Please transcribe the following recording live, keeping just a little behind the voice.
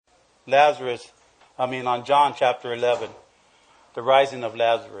on John chapter 11, the rising of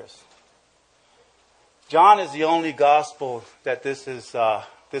Lazarus. John is the only gospel that this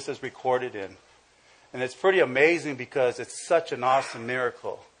is recorded in. And it's pretty amazing because it's such an awesome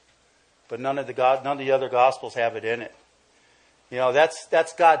miracle. But none of the other gospels have it in it. You know,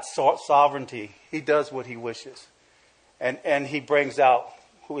 that's God's sovereignty. He does what he wishes. And he brings out,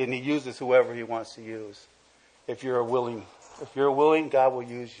 and he uses whoever he wants to use. If you're willing, God will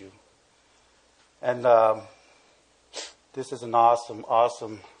use you. And this is an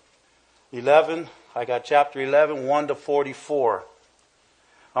awesome 11. I got chapter 11, 1 to 44.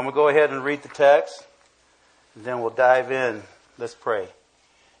 I'm going to go ahead and read the text, and then we'll dive in. Let's pray.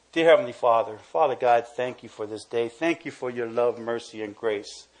 Dear Heavenly Father, Father God, thank you for this day. Thank you for your love, mercy, and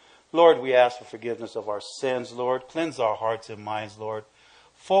grace. Lord, we ask for forgiveness of our sins, Lord. Cleanse our hearts and minds, Lord.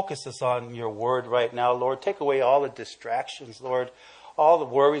 Focus us on your word right now, Lord. Take away all the distractions, Lord. All the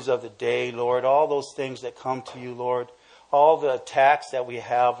worries of the day, Lord. All those things that come to you, Lord. All the attacks that we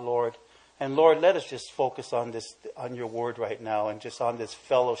have, Lord. And Lord, let us just focus on your word right now, and just on this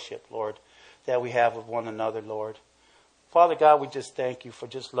fellowship, Lord, that we have with one another, Lord. Father God, we just thank you for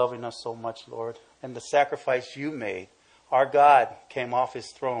just loving us so much, Lord. And the sacrifice you made. Our God came off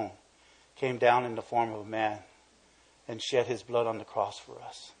his throne, came down in the form of a man, and shed his blood on the cross for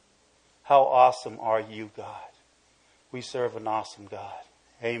us. How awesome are you, God? We serve an awesome God.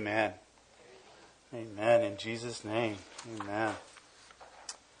 Amen. Amen. In Jesus' name. Amen.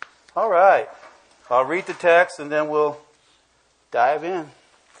 All right. I'll read the text and then we'll dive in.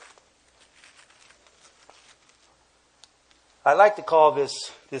 I like to call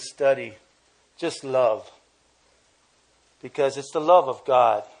this study just love. Because it's the love of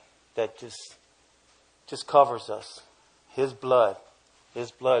God that just covers us. His blood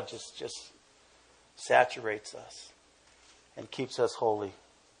just saturates us and keeps us holy.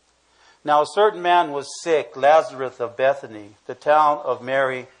 Now a certain man was sick, Lazarus of Bethany, the town of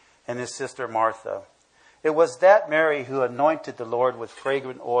Mary and his sister Martha. It was that Mary who anointed the Lord with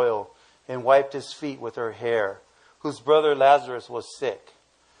fragrant oil and wiped his feet with her hair, whose brother Lazarus was sick.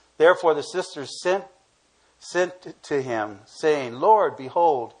 Therefore the sisters sent to him, saying, Lord,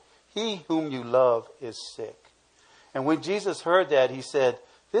 behold, he whom you love is sick. And when Jesus heard that, he said,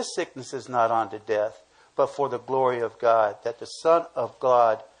 This sickness is not unto death, but for the glory of God, that the Son of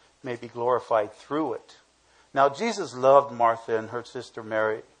God may be glorified through it. Now Jesus loved Martha and her sister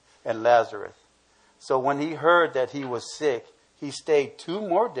Mary and Lazarus. So when he heard that he was sick, he stayed 2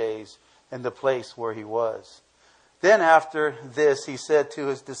 more days in the place where he was. Then after this, he said to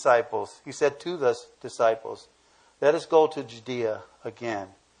the disciples, Let us go to Judea again.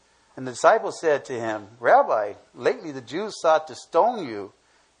 And the disciples said to him, Rabbi, lately the Jews sought to stone you,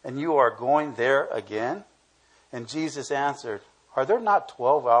 and you are going there again? And Jesus answered, Are there not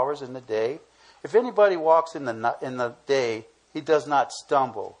 12 hours in the day? If anybody walks in the day, he does not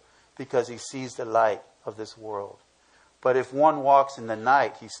stumble, because he sees the light of this world. But if one walks in the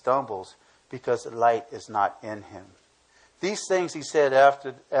night, he stumbles, because the light is not in him. These things he said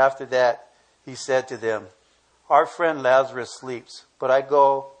after that, he said to them, Our friend Lazarus sleeps, but I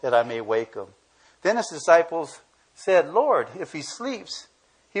go that I may wake him. Then his disciples said, Lord, if he sleeps,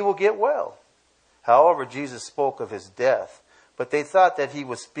 he will get well. However, Jesus spoke of his death, but they thought that he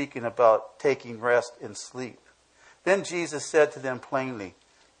was speaking about taking rest in sleep. Then Jesus said to them plainly,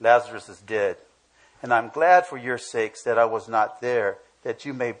 Lazarus is dead, and I'm glad for your sakes that I was not there, that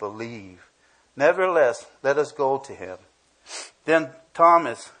you may believe. Nevertheless, let us go to him. Then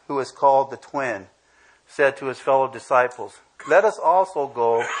Thomas, who is called the twin, said to his fellow disciples, Let us also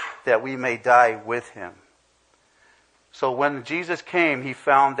go, that we may die with him. So when Jesus came, he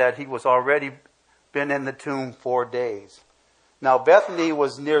found that he was already been in the tomb 4 days. Now Bethany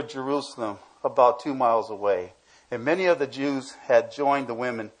was near Jerusalem, about 2 miles away, and many of the Jews had joined the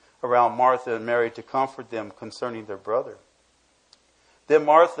women around Martha and Mary to comfort them concerning their brother. Then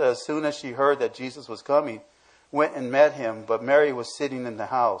Martha, as soon as she heard that Jesus was coming, went and met him, but Mary was sitting in the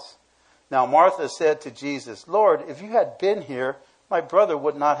house. Now Martha said to Jesus, Lord, if you had been here, my brother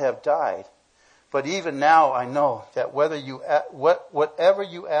would not have died. But even now I know that whatever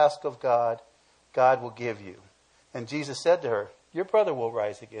you ask of God, God will give you. And Jesus said to her, Your brother will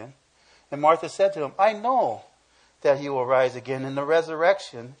rise again. And Martha said to him, I know that he will rise again in the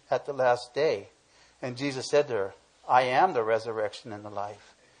resurrection at the last day. And Jesus said to her, I am the resurrection and the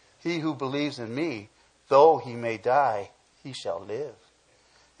life. He who believes in me, though he may die, he shall live.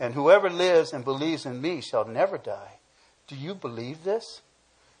 And whoever lives and believes in me shall never die. Do you believe this?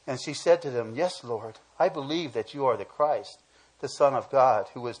 And she said to them, Yes, Lord, I believe that you are the Christ, the Son of God,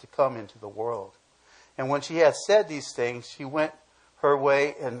 who is to come into the world. And when she had said these things, she went her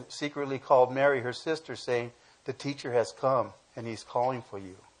way and secretly called Mary, her sister, saying, "The teacher has come, and he's calling for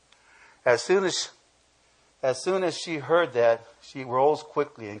you." As soon as she heard that, she rose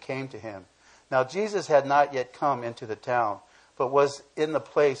quickly and came to him. Now Jesus had not yet come into the town, but was in the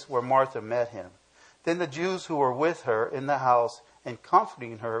place where Martha met him. Then the Jews who were with her in the house and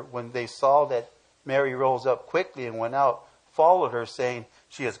comforting her, when they saw that Mary rose up quickly and went out, followed her, saying,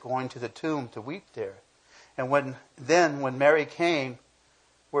 "She is going to the tomb to weep there." And when Mary came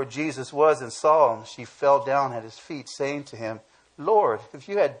where Jesus was and saw him, she fell down at his feet, saying to him, "Lord, if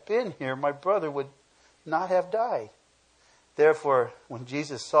you had been here, my brother would not have died." Therefore, when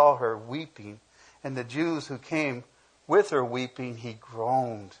Jesus saw her weeping, and the Jews who came with her weeping, he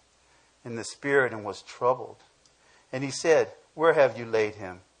groaned in the spirit and was troubled. And he said, "Where have you laid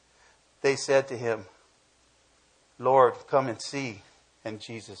him?" They said to him, "Lord, come and see." And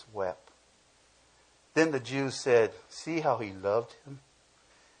Jesus wept. Then the Jews said, "See how he loved him."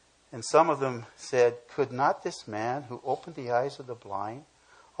 And some of them said, "Could not this man who opened the eyes of the blind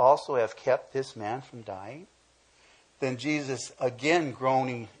also have kept this man from dying?" Then Jesus, again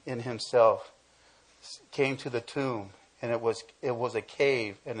groaning in himself, came to the tomb, and it was a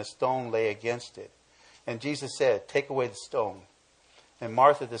cave, and a stone lay against it. And Jesus said, "Take away the stone." And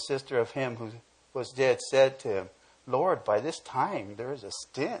Martha, the sister of him who was dead, said to him, "Lord, by this time there is a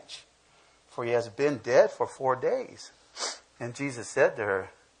stench, for he has been dead for 4 days." And Jesus said to her,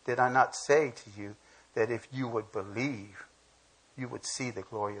 "Did I not say to you that if you would believe, you would see the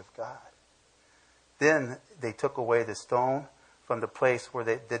glory of God?" Then they took away the stone from the place where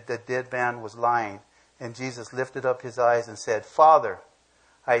the dead man was lying. And Jesus lifted up his eyes and said, "Father,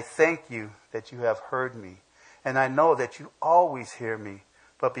 I thank you that you have heard me. And I know that you always hear me.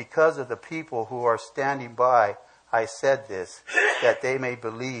 But because of the people who are standing by, I said this, that they may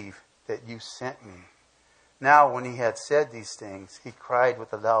believe that you sent me." Now when he had said these things, he cried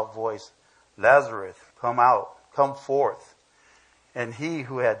with a loud voice, "Lazarus, come forth." And he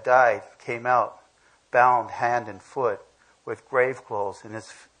who had died came out, bound hand and foot with grave clothes, and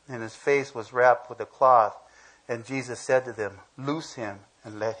his face was wrapped with a cloth. And Jesus said to them, "Loose him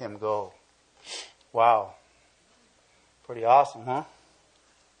and let him go." Wow. Pretty awesome, huh?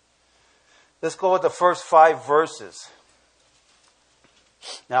 Let's go with the first 5 verses.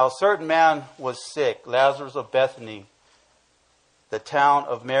 Now a certain man was sick, Lazarus of Bethany, the town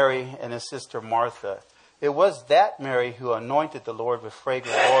of Mary and his sister Martha. It was that Mary who anointed the Lord with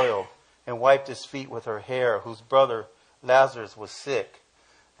fragrant oil and wiped his feet with her hair, whose brother Lazarus was sick.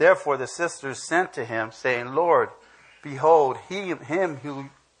 Therefore the sisters sent to him, saying, "Lord, behold, him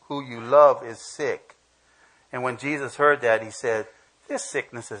who you love is sick." And when Jesus heard that, he said, "This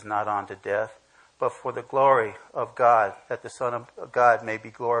sickness is not unto death, but for the glory of God, that the Son of God may be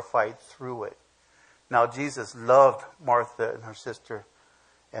glorified through it." Now Jesus loved Martha and her sister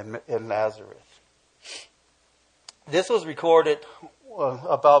and Lazarus. This was recorded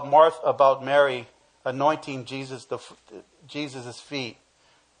about Mary anointing Jesus' feet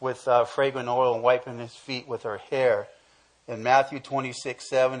with fragrant oil and wiping his feet with her hair in Matthew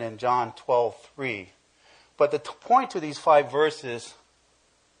 26:7 and John 12:3. But the point to these 5 verses,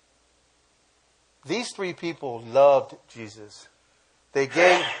 these 3 people loved Jesus. They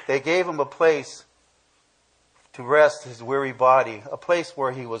gave him a place to rest his weary body, a place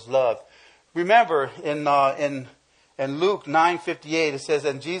where he was loved. Remember in Luke 9:58 it says,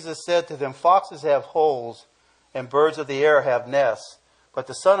 "And Jesus said to them, Foxes have holes and birds of the air have nests, but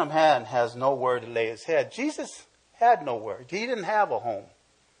the Son of Man has nowhere to lay his head." Jesus had nowhere. He didn't have a home.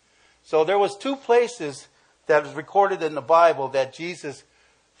 So there was 2 places that was recorded in the Bible that Jesus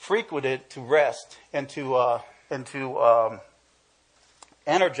frequented to rest and to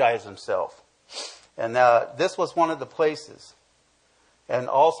energize himself. And this was one of the places. And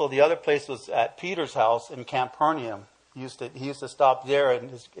also the other place was at Peter's house in Capernaum. He used to stop there,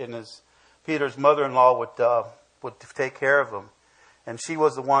 and Peter's mother-in-law would take care of him. And she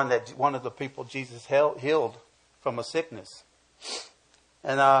was one of the people Jesus healed from a sickness.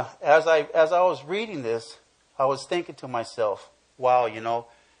 And as I was reading this, I was thinking to myself, wow,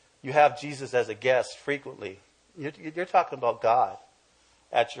 you have Jesus as a guest frequently. You're talking about God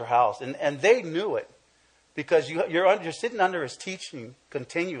at your house. And they knew it because you're sitting under his teaching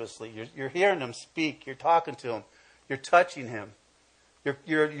continuously. You're hearing him speak. You're talking to him. You're touching him.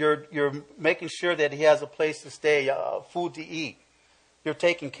 You're making sure that he has a place to stay, food to eat. You're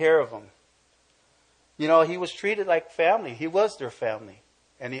taking care of him. He was treated like family. He was their family.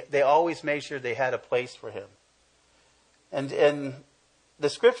 And they always made sure they had a place for him. And the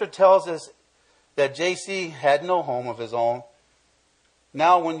scripture tells us that JC had no home of his own.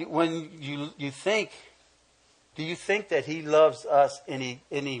 Now, when you think Do you think that he loves us any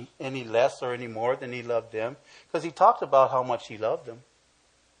less or any more than he loved them? Because he talked about how much he loved them.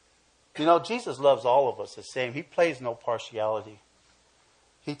 You know, Jesus loves all of us the same. He plays no partiality.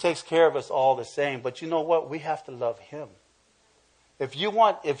 He takes care of us all the same. But you know what? We have to love him. If you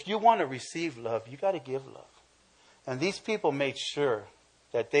want to receive love, you got to give love. And these people made sure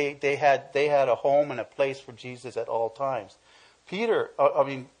that they had a home and a place for Jesus at all times. Peter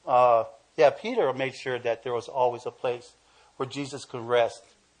made sure that there was always a place where Jesus could rest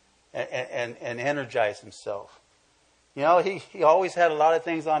and energize himself. You know, he always had a lot of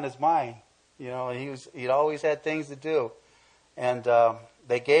things on his mind. You know, he always had things to do, and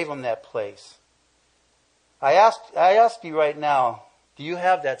they gave him that place. I ask you right now, do you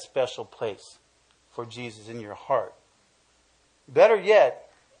have that special place for Jesus in your heart? Better yet,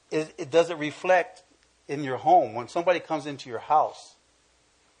 does it reflect in your home when somebody comes into your house?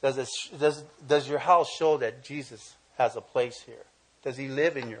 Does your house show that Jesus has a place here? Does he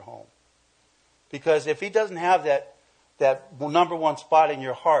live in your home? Because if he doesn't have that number one spot in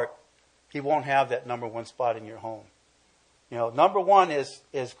your heart, he won't have that number one spot in your home. You know, number one is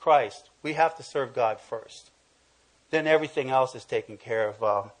Christ. We have to serve God first. Then everything else is taken care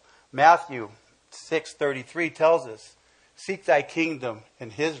of. Matthew 6:33 tells us, seek thy kingdom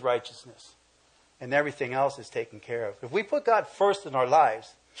and his righteousness, and everything else is taken care of. If we put God first in our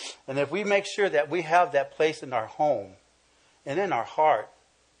lives, and if we make sure that we have that place in our home and in our heart,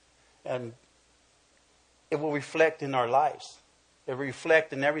 and it will reflect in our lives. It will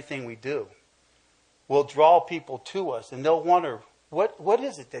reflect in everything we do. We'll draw people to us, and they'll wonder, what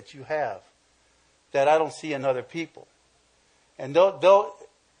is it that you have that I don't see in other people? And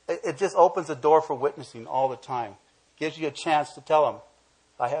it just opens the door for witnessing all the time. Gives you a chance to tell them,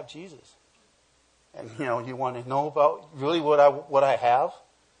 I have Jesus. And you want to know about really what I have?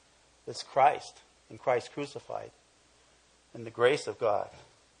 It's Christ and Christ crucified and the grace of God.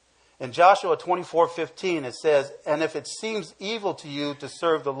 In Joshua 24:15 it says, and if it seems evil to you to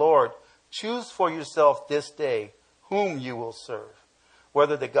serve the Lord, choose for yourself this day whom you will serve,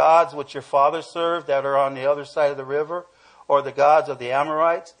 whether the gods which your fathers served that are on the other side of the river, or the gods of the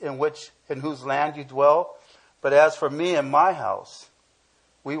Amorites in whose land you dwell. But as for me and my house,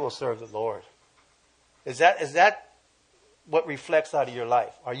 we will serve the Lord. Is that what reflects out of your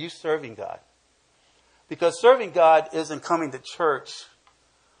life? Are you serving God? Because serving God isn't coming to church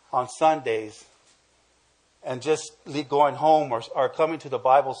on Sundays and just going home, or coming to the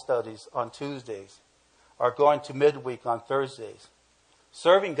Bible studies on Tuesdays, or going to midweek on Thursdays.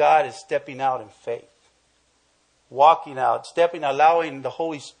 Serving God is stepping out in faith. Walking out, allowing the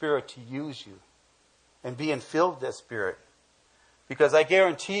Holy Spirit to use you and being filled with that Spirit. Because I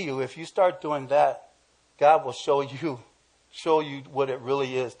guarantee you, if you start doing that, God will show you what it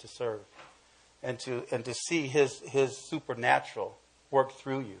really is to serve, and to see His supernatural work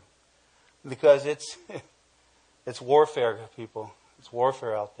through you. Because it's warfare, people. It's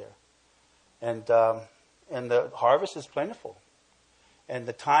warfare out there, and the harvest is plentiful, and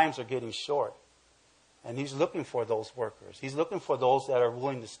the times are getting short. And He's looking for those workers. He's looking for those that are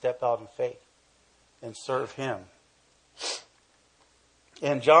willing to step out in faith and serve Him.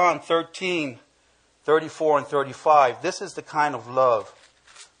 In John 13:34 and 35, this is the kind of love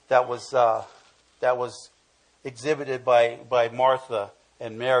that was exhibited by Martha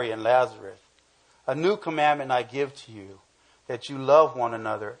and Mary and Lazarus. A new commandment I give to you, that you love one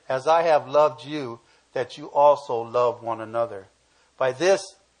another, as I have loved you, that you also love one another. By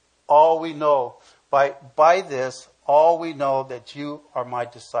this, all we know that you are my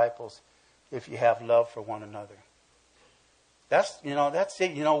disciples, if you have love for one another. That's it.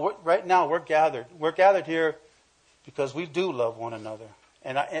 Right now we're gathered. We're gathered here because we do love one another.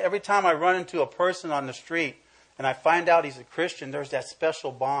 And every time I run into a person on the street and I find out he's a Christian, there's that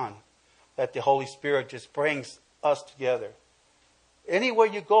special bond that the Holy Spirit just brings us together. Anywhere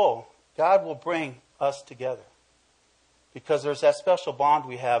you go, God will bring us together, because there's that special bond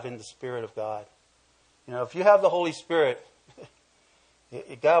we have in the Spirit of God. If you have the Holy Spirit,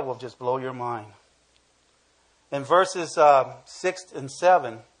 God will just blow your mind. In verses 6 and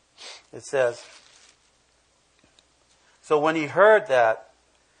 7, it says, so when he heard that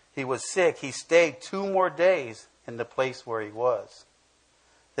he was sick, he stayed 2 more days in the place where he was.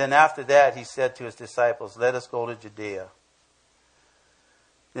 Then after that, he said to his disciples, let us go to Judea.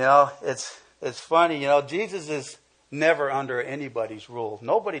 It's funny. Jesus is never under anybody's rule.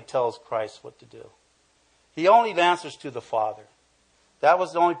 Nobody tells Christ what to do. He only answers to the Father.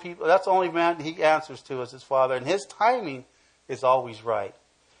 That's the only man he answers to is his Father. And his timing is always right.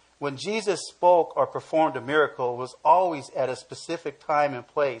 When Jesus spoke or performed a miracle, it was always at a specific time and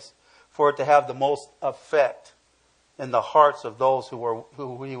place for it to have the most effect in the hearts of those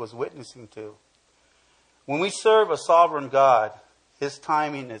who he was witnessing to. When we serve a sovereign God, his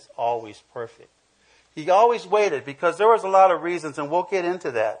timing is always perfect. He always waited because there was a lot of reasons, and we'll get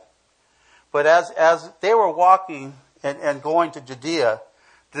into that. But as they were walking and going to Judea,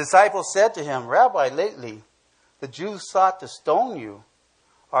 the disciples said to him, Rabbi, lately the Jews sought to stone you.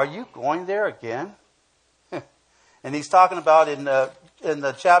 Are you going there again? And he's talking about in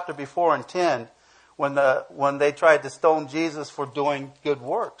the chapter before in 10, when they tried to stone Jesus for doing good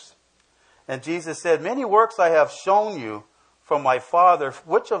works. And Jesus said, many works I have shown you from my Father.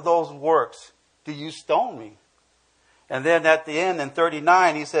 Which of those works do you stone me? And then at the end in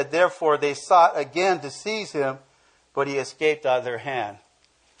 39, he said, therefore they sought again to seize him, but he escaped out of their hand.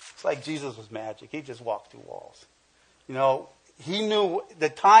 It's like Jesus was magic. He just walked through walls. You know, he knew the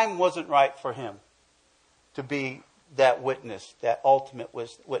time wasn't right for him to be that witness, that ultimate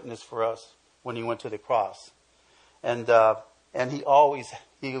witness for us when he went to the cross. And he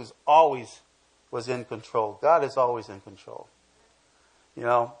was always in control. God is always in control. You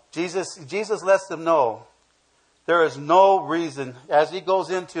know, Jesus lets them know there is no reason. As he goes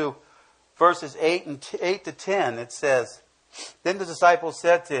into verses 8 to 10, it says, then the disciples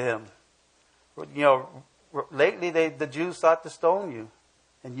said to him, you know, lately the Jews sought to stone you,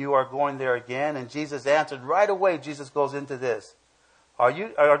 and you are going there again. And Jesus answered right away. Jesus goes into this. Are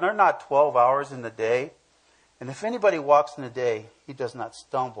there not 12 hours in the day? And if anybody walks in the day, he does not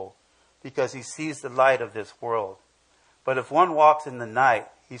stumble, because he sees the light of this world. But if one walks in the night,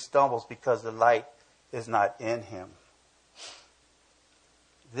 he stumbles because the light is not in him.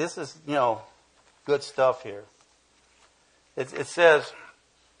 This is, you know, good stuff here. It says,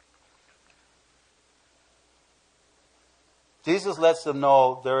 Jesus lets them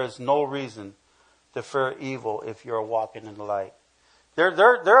know there is no reason to fear evil if you're walking in the light.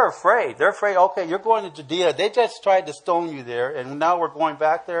 They're afraid. They're afraid, okay, you're going to Judea. They just tried to stone you there, and now we're going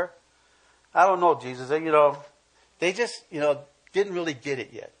back there. I don't know, Jesus. You know, they just, you know, didn't really get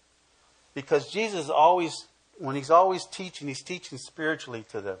it yet. Because Jesus always, when he's always teaching, he's teaching spiritually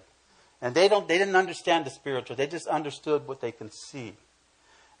to them. And they didn't understand the spiritual. They just understood what they can see.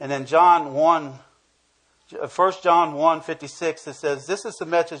 And then 1 John 1:56, it says, this is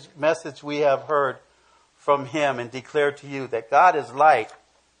the message we have heard from him and declare to you, that God is light,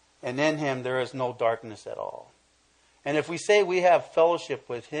 and in him there is no darkness at all. And if we say we have fellowship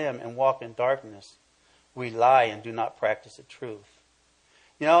with him and walk in darkness, we lie and do not practice the truth.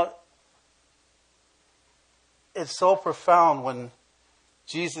 You know, it's so profound when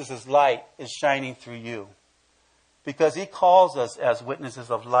Jesus' light is shining through you, because he calls us as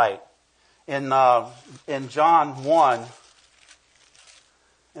witnesses of light. In John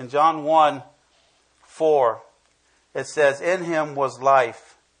 1:4, it says, in him was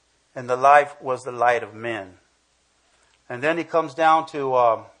life, and the life was the light of men. And then he comes down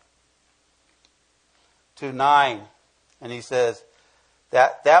to 9, and he says,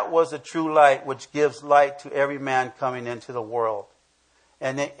 that was the true light which gives light to every man coming into the world.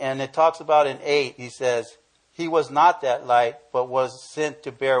 And it talks about in 8, he says, he was not that light, but was sent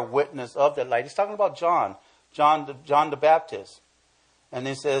to bear witness of that light. He's talking about John the Baptist. And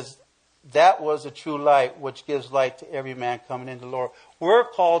he says, that was the true light which gives light to every man coming into the Lord. We're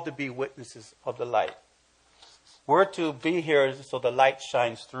called to be witnesses of the light. We're to be here so the light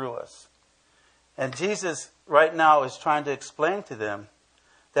shines through us. And Jesus right now is trying to explain to them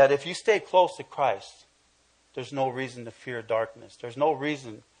that if you stay close to Christ, there's no reason to fear darkness. There's no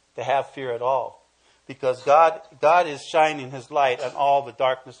reason to have fear at all. Because God is shining his light on all the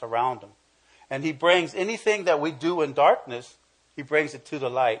darkness around him. And he brings anything that we do in darkness, he brings it to the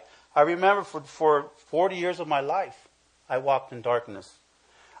light. I remember for 40 years of my life, I walked in darkness.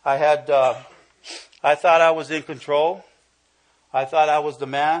 I thought I was in control. I thought I was the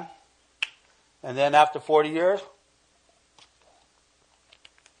man. And then after 40 years,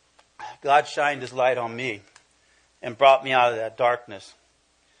 God shined his light on me and brought me out of that darkness.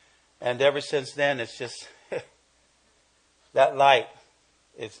 And ever since then, it's just, that light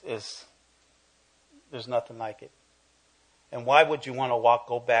is there's nothing like it. And why would you want to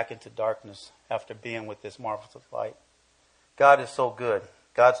go back into darkness after being with this marvelous light? God is so good.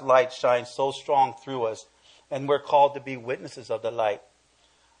 God's light shines so strong through us, and we're called to be witnesses of the light.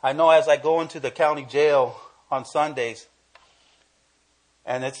 I know as I go into the county jail on Sundays,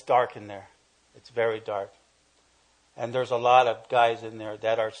 and it's dark in there. It's very dark. And there's a lot of guys in there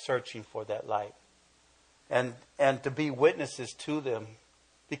that are searching for that light. And to be witnesses to them.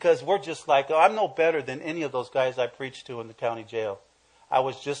 Because we're just like, I'm no better than any of those guys I preached to in the county jail. I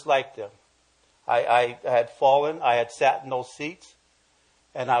was just like them. I had fallen. I had sat in those seats.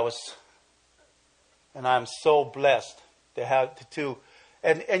 And I was And I'm so blessed to have to.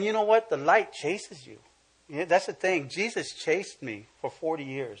 And you know what? The light chases you. Yeah, that's the thing. Jesus chased me for 40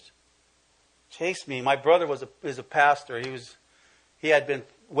 years. Chased me. My brother is a pastor. He had been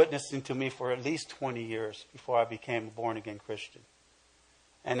witnessing to me for at least 20 years before I became a born-again Christian.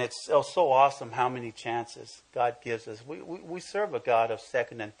 And it's so awesome how many chances God gives us. We serve a God of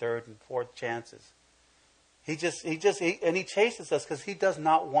second and third and fourth chances. He chases us because He does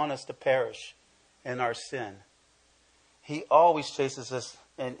not want us to perish in our sin. He always chases us,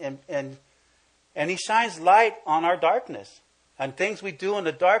 and He shines light on our darkness. And things we do in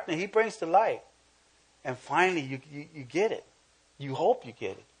the darkness, He brings to light. And finally, you get it. You hope you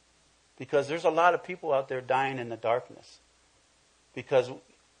get it. Because there's a lot of people out there dying in the darkness. Because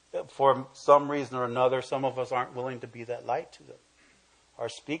for some reason or another, some of us aren't willing to be that light to them or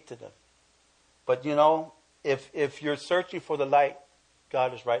speak to them. But you know, if you're searching for the light,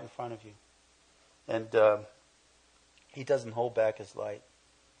 God is right in front of you. And He doesn't hold back His light.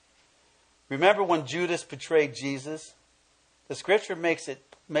 Remember when Judas betrayed Jesus? The scripture makes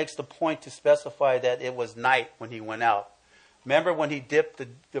the point to specify that it was night when he went out. Remember when he dipped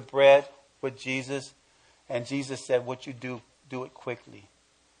the bread with Jesus, and Jesus said, "What you do it quickly."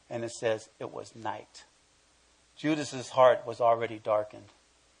 And it says it was night. Judas's heart was already darkened.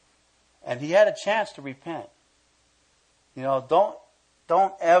 And he had a chance to repent. You know,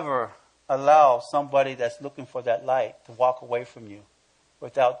 don't ever allow somebody that's looking for that light to walk away from you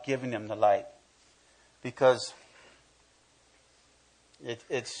without giving them the light. Because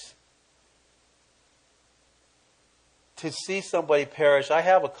it's to see somebody perish. I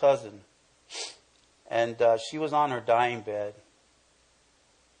have a cousin, and she was on her dying bed.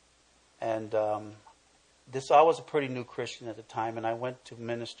 And I was a pretty new Christian at the time, and I went to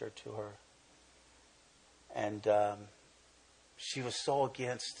minister to her. And she was so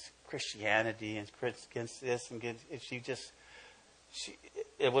against Christianity and against this and against,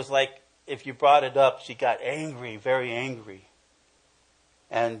 it was like if you brought it up, she got angry, very angry.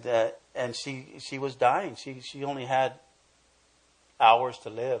 And she was dying. She only had hours to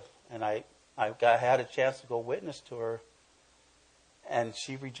live, and I had a chance to go witness to her. And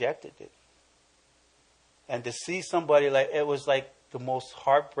she rejected it. And to see somebody it was like the most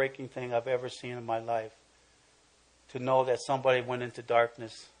heartbreaking thing I've ever seen in my life. To know that somebody went into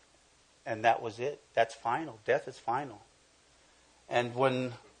darkness and that was it. That's final. Death is final. And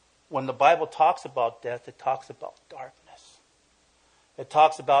when the Bible talks about death, it talks about darkness. It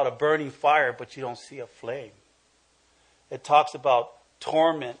talks about a burning fire, but you don't see a flame. It talks about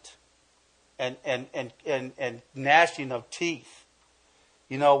torment and gnashing of teeth.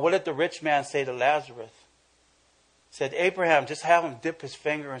 You know, what did the rich man say to Lazarus? He said, "Abraham, just have him dip his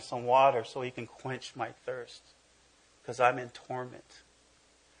finger in some water so he can quench my thirst, because I'm in torment."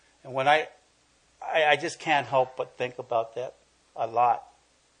 And when I just can't help but think about that a lot.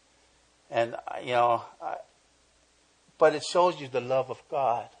 And, you know, but it shows you the love of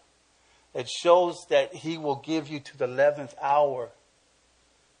God. It shows that He will give you to the 11th hour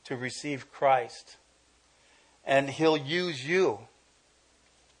to receive Christ. And He'll use you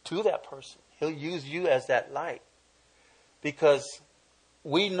to that person. He'll use you as that light. Because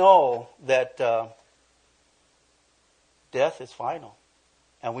we know that death is final.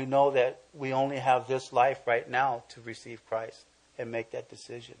 And we know that we only have this life right now to receive Christ and make that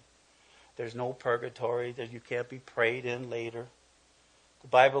decision. There's no purgatory, that you can't be prayed in later. The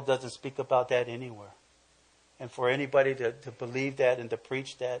Bible doesn't speak about that anywhere. And for anybody to believe that and to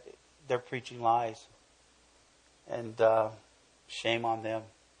preach that, they're preaching lies. And shame on them.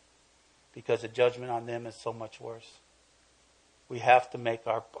 Because the judgment on them is so much worse. We have to make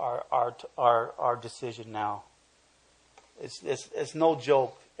our decision now. It's no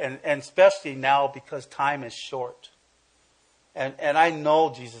joke. And especially now because time is short. And I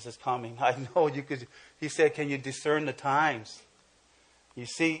know Jesus is coming. I know He said, "Can you discern the times?" You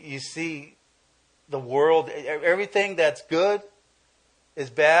see the world, everything that's good is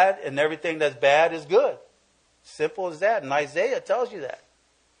bad, and everything that's bad is good. Simple as that. And Isaiah tells you that.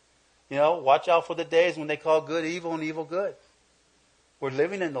 You know, watch out for the days when they call good evil and evil good. We're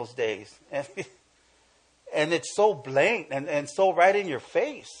living in those days. And it's so blatant and so right in your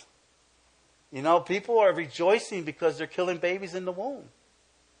face. You know, people are rejoicing because they're killing babies in the womb.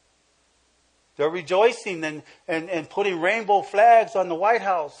 They're rejoicing and putting rainbow flags on the White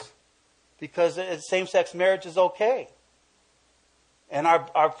House because same-sex marriage is okay. And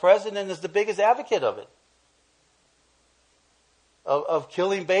our president is the biggest advocate of it. Of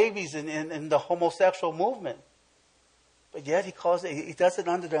killing babies in the homosexual movement. But yet he does it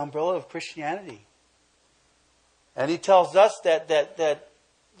under the umbrella of Christianity. And he tells us that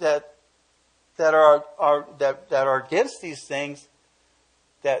that are against these things,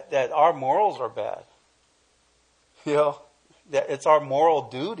 that our morals are bad. You know, that it's our moral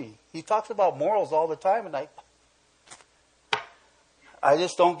duty. He talks about morals all the time, and I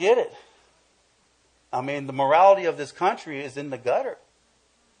just don't get it. I mean, the morality of this country is in the gutter.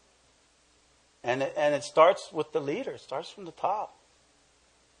 And it starts with the leader. It starts from the top.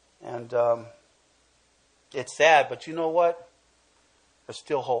 And it's sad, but you know what? There's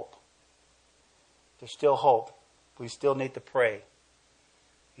still hope. There's still hope. We still need to pray.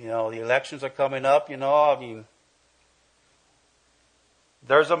 You know, the elections are coming up, you know, I mean,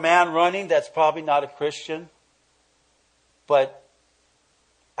 there's a man running that's probably not a Christian, but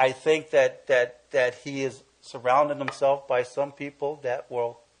I think that he is surrounding himself by some people that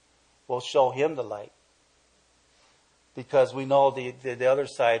will show him the light. Because we know the other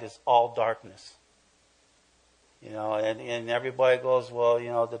side is all darkness. You know, and everybody goes, well, you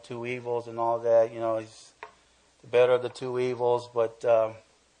know, the two evils and all that, you know, he's the better of the two evils, but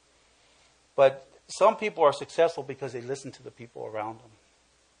some people are successful because they listen to the people around them.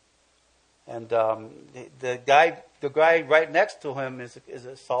 And the guy right next to him is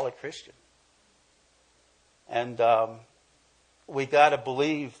a solid Christian. And we got to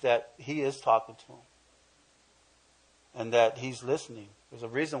believe that he is talking to him. And that he's listening. There's a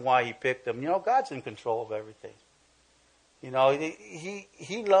reason why he picked him. You know, God's in control of everything. You know,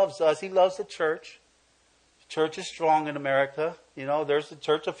 he loves us. He loves the church. The church is strong in America. You know, there's the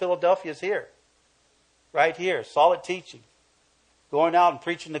Church of Philadelphia is here. Right here. Solid teaching. Going out and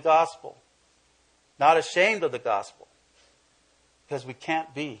preaching the gospel. Not ashamed of the gospel. Because we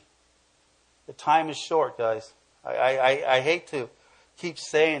can't be. The time is short, guys. I hate to keep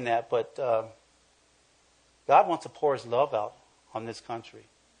saying that, but God wants to pour His love out on this country.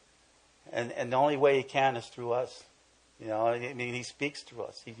 And the only way He can is through us. You know, I mean, He speaks through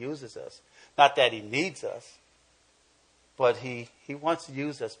us. He uses us. Not that He needs us, but He wants to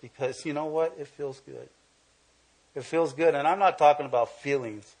use us because, you know what? It feels good. It feels good. And I'm not talking about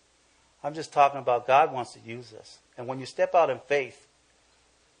feelings. I'm just talking about God wants to use us. And when you step out in faith,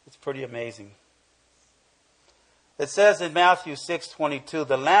 it's pretty amazing. It says in Matthew 6:22,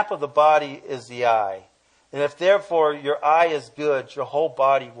 the lamp of the body is the eye. And if therefore your eye is good, your whole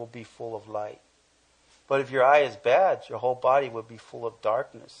body will be full of light. But if your eye is bad, your whole body will be full of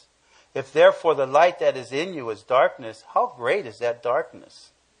darkness. If therefore the light that is in you is darkness, how great is that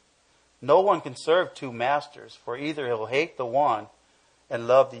darkness? No one can serve two masters, for either he will hate the one and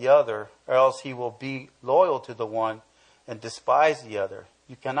love the other, or else he will be loyal to the one and despise the other.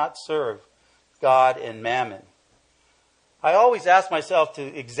 You cannot serve God and mammon. I always ask myself to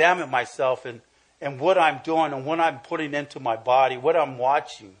examine myself and what I'm doing and what I'm putting into my body, what I'm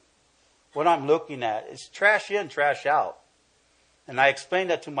watching, what I'm looking at. It's trash in, trash out. And I try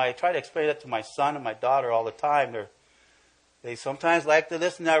to explain that to my son and my daughter all the time. They sometimes like to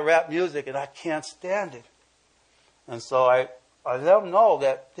listen to that rap music, and I can't stand it. And so I let them know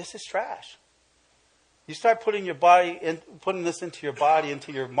that this is trash. You start putting this into your body,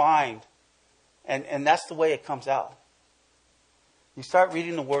 into your mind, and that's the way it comes out. You start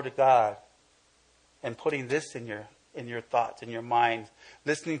reading the Word of God and putting this in your thoughts, in your mind,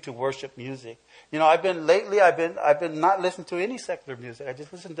 listening to worship music. You know, I've been not listening to any secular music. I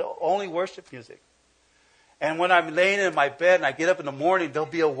just listen to only worship music. And when I'm laying in my bed and I get up in the morning, there'll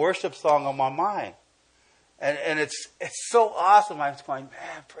be a worship song on my mind. And it's so awesome. I'm just going,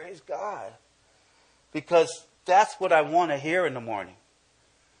 man, praise God. Because that's what I want to hear in the morning.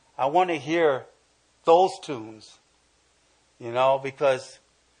 I want to hear those tunes. You know, because,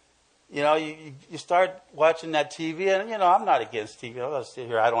 you know, you start watching that TV, and, you know, I'm not against TV. I'm going to sit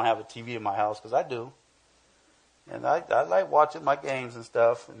here. I don't have a TV in my house, because I do. And I like watching my games and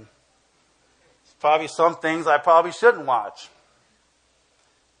stuff. And there's probably some things I probably shouldn't watch.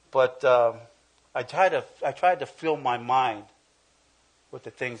 But I tried to fill my mind with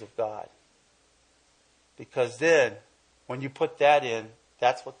the things of God. Because then, when you put that in,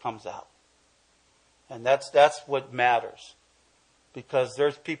 that's what comes out. And that's what matters. Because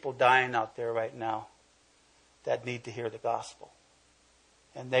there's people dying out there right now that need to hear the gospel.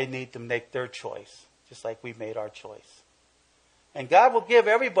 And they need to make their choice, just like we made our choice. And God will give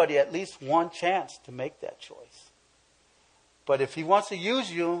everybody at least one chance to make that choice. But if He wants to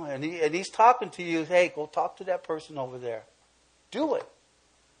use you, and He's talking to you, hey, go talk to that person over there. Do it.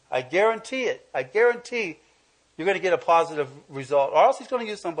 I guarantee it. I guarantee you're going to get a positive result. Or else He's going to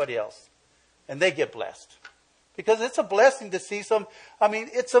use somebody else. And they get blessed. Because it's a blessing to see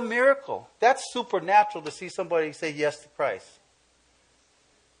it's a miracle. That's supernatural to see somebody say yes to Christ.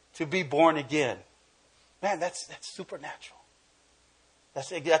 To be born again. Man, that's supernatural.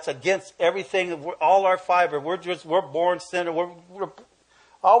 That's against everything. All our fiber. We're born sinner.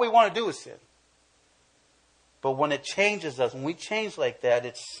 All we want to do is sin. But when it changes us, when we change like that,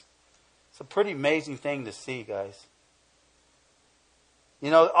 it's a pretty amazing thing to see, guys.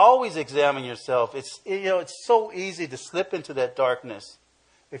 Always examine yourself. It's so easy to slip into that darkness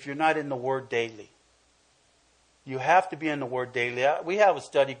if you're not in the Word daily. You have to be in the Word daily. We have a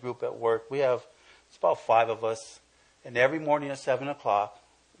study group at work. It's about 5 of us, and every morning at 7:00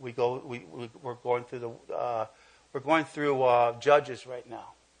 we're going through Judges right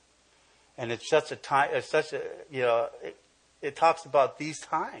now, and it's such a time. It talks about these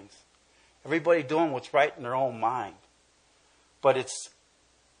times. Everybody doing what's right in their own mind, but it's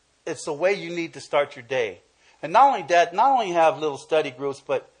the way you need to start your day. And not only that, not only have little study groups,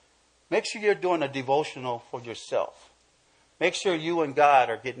 but make sure you're doing a devotional for yourself. Make sure you and God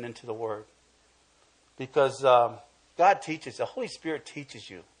are getting into the Word. Because God teaches, the Holy Spirit teaches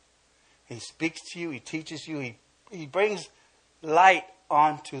you. He speaks to you, He teaches you, He brings light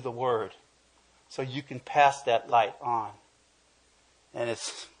onto the Word so you can pass that light on. And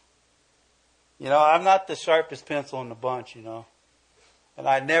it's, I'm not the sharpest pencil in the bunch, and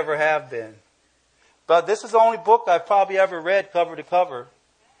I never have been. But this is the only book I've probably ever read cover to cover.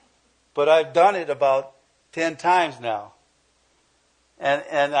 But I've done it about 10 times now.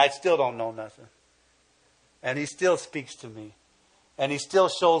 And I still don't know nothing. And He still speaks to me. And He still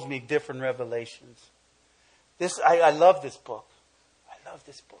shows me different revelations. I love this book. I love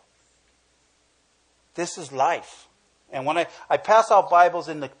this book. This is life. And when I pass out Bibles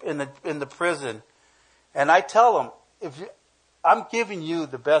in the prison, and I tell them, I'm giving you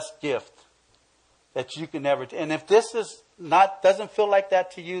the best gift that you can ever. And if this doesn't feel like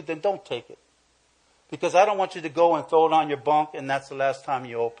that to you, then don't take it, because I don't want you to go and throw it on your bunk, and that's the last time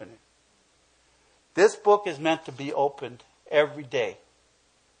you open it. This book is meant to be opened every day,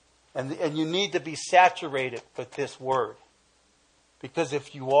 and you need to be saturated with this Word, because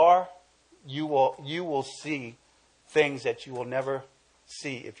if you are, you will see things that you will never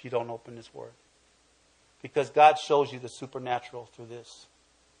see if you don't open this Word. Because God shows you the supernatural through this.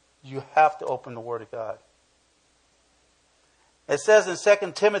 You have to open the Word of God. It says in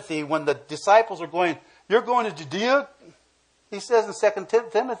 2 Timothy, when the disciples are going, you're going to Judea? He says in 2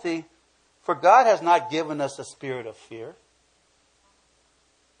 Timothy, for God has not given us a spirit of fear,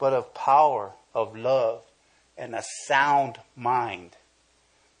 but of power, of love, and a sound mind.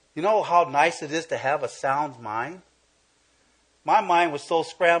 You know how nice it is to have a sound mind? My mind was so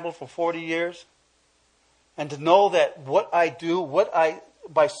scrambled for 40 years. And to know that what I do,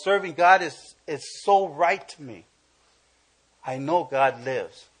 by serving God is so right to me. I know God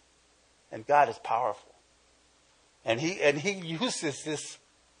lives. And God is powerful. And He uses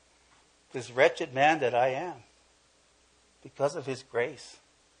this wretched man that I am. Because of His grace.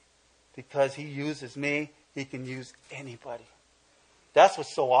 Because He uses me, He can use anybody. That's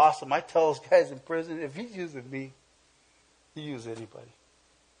what's so awesome. I tell those guys in prison, if He's using me, He uses anybody.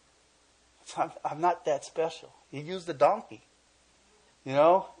 I'm not that special. He used the donkey.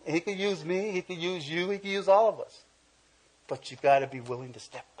 He could use me, He could use you, He could use all of us. But you've got to be willing to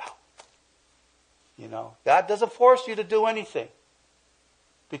step out. God doesn't force you to do anything,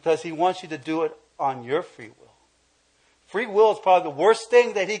 because He wants you to do it on your free will. Free will is probably the worst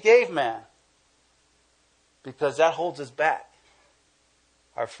thing that He gave man, because that holds us back.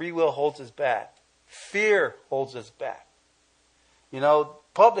 Our free will holds us back. Fear holds us back.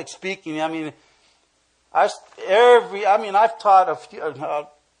 Public speaking, I've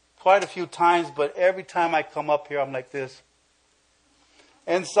taught quite a few times, but every time I come up here, I'm like this.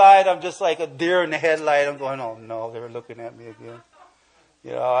 Inside, I'm just like a deer in the headlight. I'm going, oh no, they're looking at me again.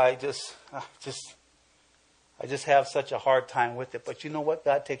 I just have such a hard time with it. But you know what?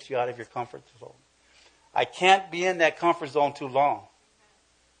 God takes you out of your comfort zone. I can't be in that comfort zone too long,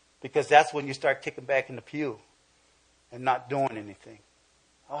 because that's when you start kicking back in the pew and not doing anything.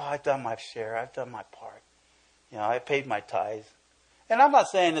 Oh, I've done my share. I've done my part. I paid my tithes. And I'm not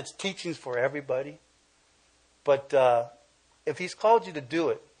saying it's teachings for everybody. But if He's called you to do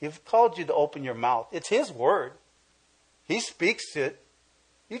it, He's called you to open your mouth. It's His Word. He speaks it.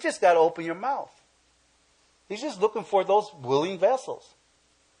 You just got to open your mouth. He's just looking for those willing vessels.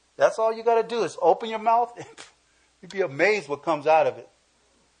 That's all you got to do is open your mouth. You'd be amazed what comes out of it.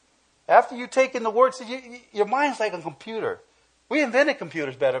 After you take in the Word, your mind's like a computer. We invented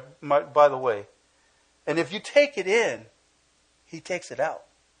computers better, by the way. And if you take it in, He takes it out.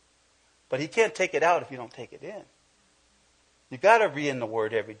 But He can't take it out if you don't take it in. You got to read in the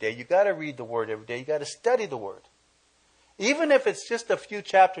Word every day. You got to read the Word every day. You got to study the Word. Even if it's just a few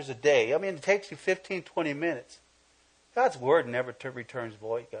chapters a day. It takes you 15, 20 minutes. God's word never returns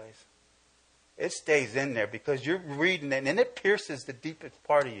void, guys. It stays in there because you're reading it and it pierces the deepest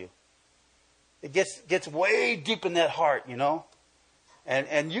part of you. It gets way deep in that heart, you know.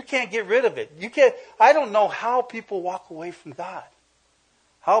 And you can't get rid of it. I don't know how people walk away from God.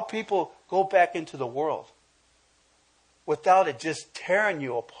 How people go back into the world without it just tearing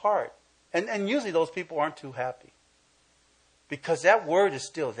you apart. And usually those people aren't too happy. Because that word is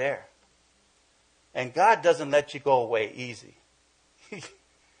still there. And God doesn't let you go away easy.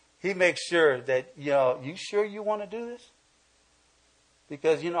 He makes sure that, you sure you want to do this?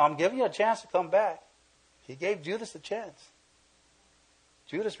 Because, I'm giving you a chance to come back. He gave Judas a chance.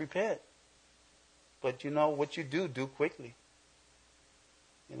 Judas, repent. But what you do quickly.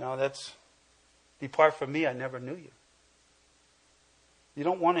 That's, depart from me, I never knew you. You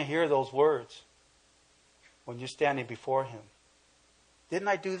don't want to hear those words when you're standing before Him. Didn't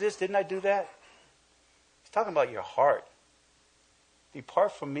I do this? Didn't I do that? He's talking about your heart.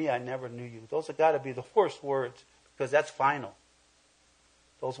 Depart from me, I never knew you. Those have got to be the worst words because that's final.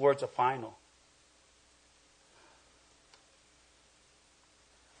 Those words are final.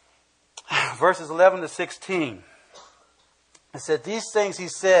 Verses 11 to 16. It said, these things he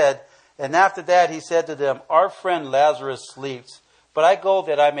said, and after that he said to them, our friend Lazarus sleeps, but I go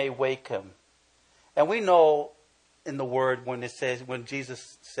that I may wake him. And we know in the word when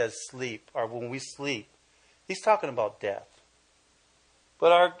Jesus says sleep, or when we sleep, he's talking about death.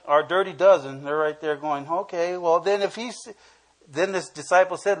 But our dirty dozen, they're right there going, okay, well then then this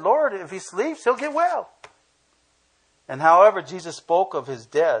disciple said, Lord, if he sleeps, he'll get well. And however, Jesus spoke of his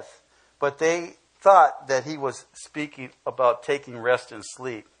death, but they thought that he was speaking about taking rest and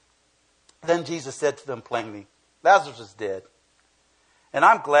sleep. Then Jesus said to them plainly, Lazarus is dead. And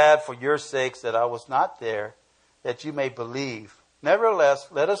I'm glad for your sakes that I was not there, that you may believe. Nevertheless,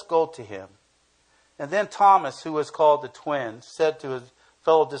 let us go to him. And then Thomas, who is called the twin, said to his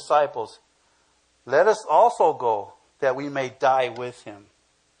fellow disciples, let us also go, that we may die with him.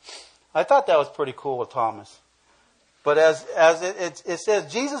 I thought that was pretty cool with Thomas. But as it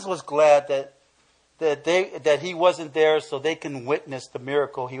says, Jesus was glad that he wasn't there so they can witness the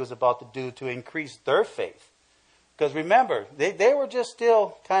miracle he was about to do to increase their faith. Because remember, they were just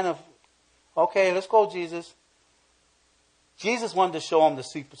still kind of, okay, let's go, Jesus. Jesus wanted to show them the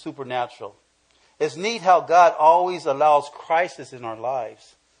supernatural. It's neat how God always allows crisis in our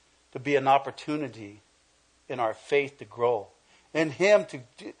lives to be an opportunity in our faith to grow. In Him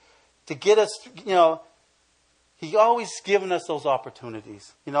to get us, He always given us those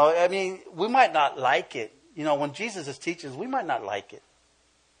opportunities. We might not like it. When Jesus is teaching us, we might not like it.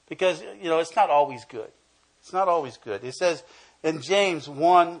 Because, it's not always good. It's not always good. It says in James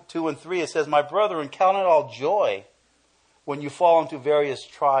 1, 2, and 3, it says, my brethren, count it all joy when you fall into various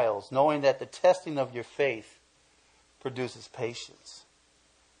trials, knowing that the testing of your faith produces patience.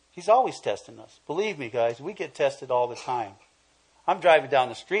 He's always testing us. Believe me, guys, we get tested all the time. I'm driving down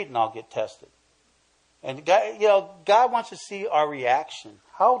the street and I'll get tested. And God wants to see our reaction.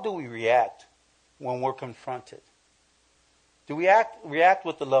 How do we react when we're confronted? Do we react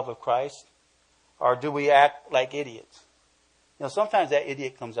with the love of Christ? Or do we act like idiots? Sometimes that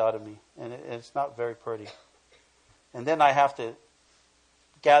idiot comes out of me and it's not very pretty. And then I have to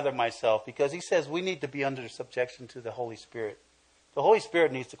gather myself because he says we need to be under subjection to the Holy Spirit. The Holy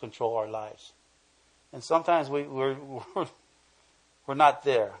Spirit needs to control our lives. And sometimes we're not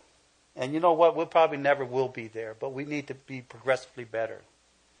there. And you know what? We probably never will be there, but we need to be progressively better.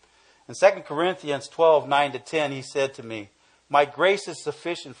 In 2 Corinthians 12, 9 to 10, he said to me, my grace is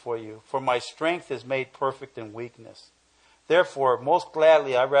sufficient for you, for my strength is made perfect in weakness. Therefore, most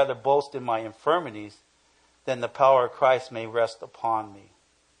gladly I rather boast in my infirmities than the power of Christ may rest upon me.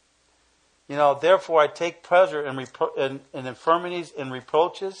 Therefore I take pleasure in infirmities, in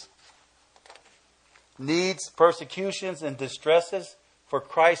reproaches, needs, persecutions, and distresses, for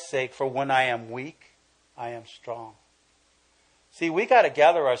Christ's sake, for when I am weak, I am strong. See, we got to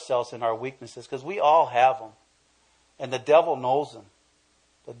gather ourselves in our weaknesses because we all have them. And the devil knows them.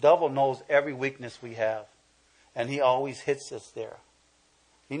 The devil knows every weakness we have. And he always hits us there.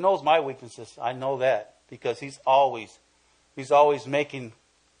 He knows my weaknesses. I know that because he's always making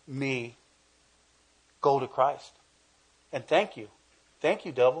me go to Christ. And thank you. Thank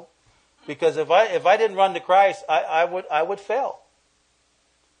you, devil. Because if I didn't run to Christ, I would fail.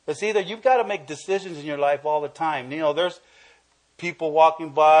 It's either you've got to make decisions in your life all the time. There's people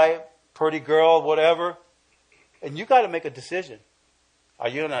walking by, pretty girl, whatever, and you got to make a decision. Are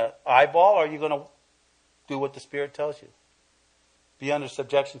you going to eyeball or are you going to do what the Spirit tells you? Be under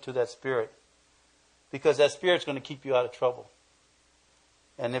subjection to that Spirit. Because that Spirit's going to keep you out of trouble.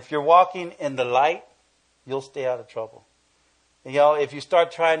 And if you're walking in the light, you'll stay out of trouble. And, if you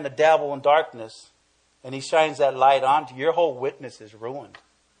start trying to dabble in darkness and he shines that light onto you, your whole witness is ruined.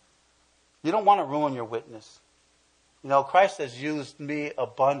 You don't want to ruin your witness. Christ has used me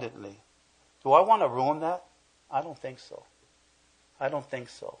abundantly. Do I want to ruin that? I don't think so. I don't think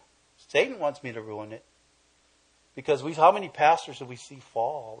so. Satan wants me to ruin it. Because how many pastors do we see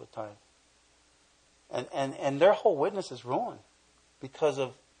fall all the time? And their whole witness is ruined. Because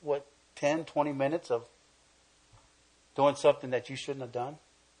of 10, 20 minutes of doing something that you shouldn't have done?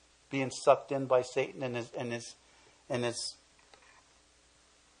 Being sucked in by Satan and his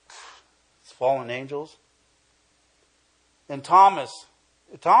fallen angels. And Thomas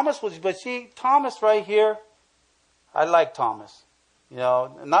right here, I like Thomas.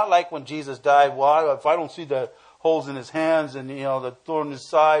 Not like when Jesus died. Well, if I don't see the holes in his hands and, the thorn in his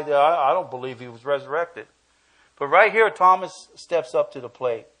side, I don't believe he was resurrected. But right here, Thomas steps up to the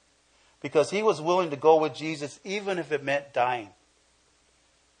plate. Because he was willing to go with Jesus even if it meant dying.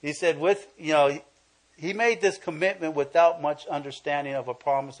 He said he made this commitment without much understanding of a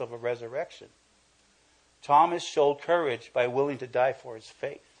promise of a resurrection. Thomas showed courage by willing to die for his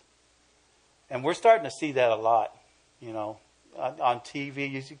faith. And we're starting to see that a lot, on TV.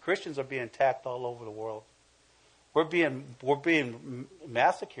 You see Christians are being attacked all over the world. We're being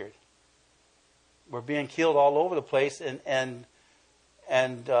massacred. We're being killed all over the place, and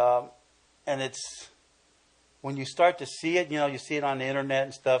it's when you start to see it, you see it on the internet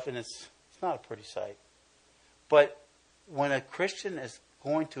and stuff, and it's not a pretty sight. But when a Christian is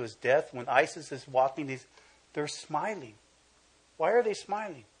going to his death, when ISIS is walking they're smiling. Why are they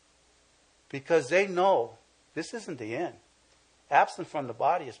smiling? Because they know this isn't the end. Absent from the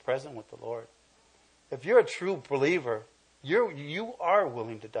body is present with the Lord. If you're a true believer, you are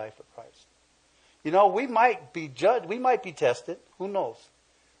willing to die for Christ. We might be judged, we might be tested, who knows,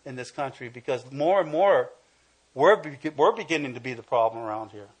 in this country, because more and more we're beginning to be the problem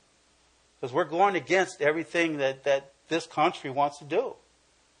around here. Because we're going against everything that this country wants to do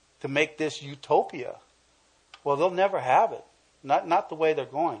to make this utopia. Well, they'll never have it. Not the way they're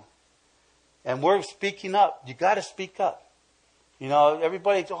going. And we're speaking up. You got to speak up.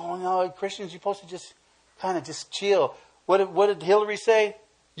 Everybody, Christians, you're supposed to just kind of just chill. What did Hillary say?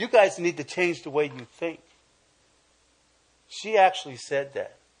 You guys need to change the way you think. She actually said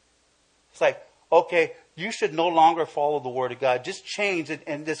that. It's like, okay, you should no longer follow the Word of God. Just change it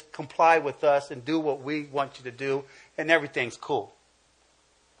and just comply with us and do what we want you to do, and everything's cool.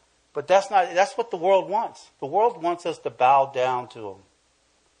 But that's what the world wants. The world wants us to bow down to them.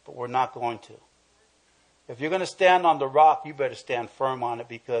 But we're not going to. If you're going to stand on the rock, you better stand firm on it,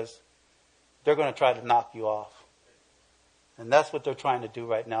 because they're going to try to knock you off. And that's what they're trying to do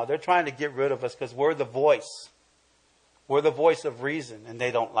right now. They're trying to get rid of us because we're the voice. We're the voice of reason, and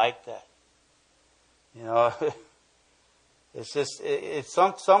they don't like that. It's just, it's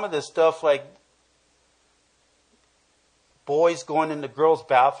some of this stuff, like boys going into girls'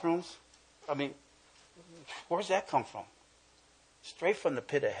 bathrooms. I mean, where's that come from? Straight from the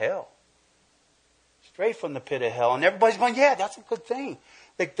pit of hell. Straight from the pit of hell. And everybody's going, yeah, that's a good thing.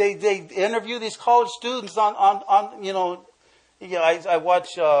 Like they interview these college students on I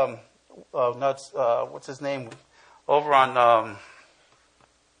watch, what's his name? Over on,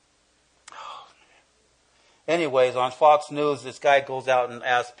 anyways, on Fox News, this guy goes out and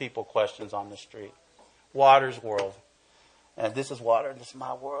asks people questions on the street. Water's World. And this is water, and this is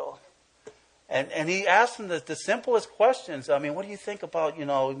my world. And he asked them the simplest questions. I mean, what do you think about,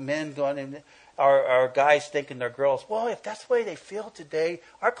 men going in, or guys thinking they're girls? Well, if that's the way they feel today,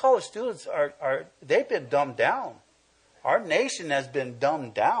 our college students they've been dumbed down. Our nation has been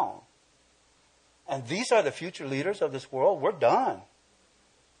dumbed down. And these are the future leaders of this world. We're done.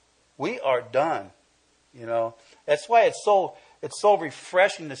 We are done. That's why it's so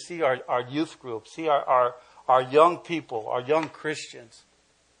refreshing to see our youth group, see our young people, our young Christians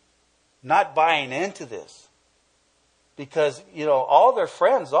not buying into this. Because, all their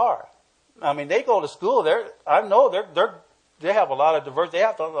friends are. I mean, they go to school. They have a lot of diversity. They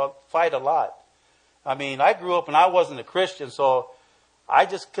have to fight a lot. I mean, I grew up and I wasn't a Christian, so I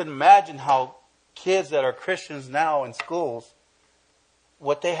just couldn't imagine how kids that are Christians now in schools,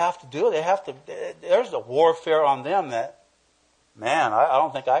 what they have to do. There's a warfare on them that, man, I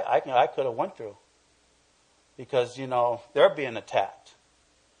don't think I could have went through. Because, they're being attacked.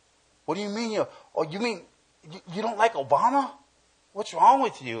 What do you mean? You mean you don't like Obama? What's wrong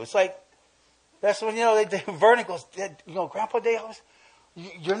with you? It's like, that's when, Vernon goes, Grandpa Dale,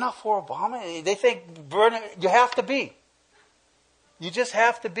 you're not for Obama? They think, Vernon, you have to be. You just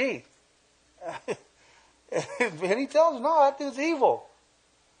have to be. And he tells them, no, that dude's evil.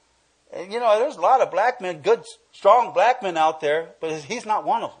 And, there's a lot of black men, good, strong black men out there, but he's not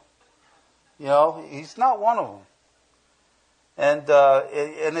one of them. He's not one of them.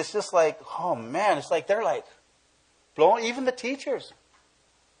 And it's just like, oh man, it's like they're like blowing, even the teachers.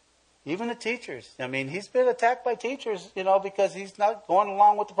 Even the teachers. I mean, he's been attacked by teachers, because he's not going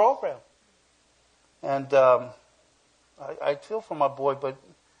along with the program. And I feel for my boy, but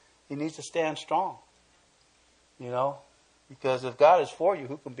he needs to stand strong. Because if God is for you,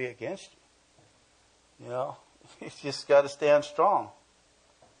 who can be against you? He's just got to stand strong.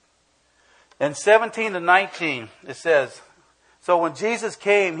 In 17 to 19, it says, so when Jesus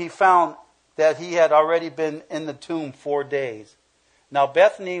came, he found that he had already been in the tomb 4 days. Now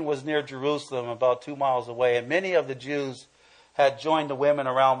Bethany was near Jerusalem, about 2 miles away, and many of the Jews had joined the women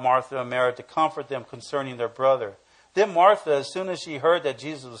around Martha and Mary to comfort them concerning their brother. Then Martha, as soon as she heard that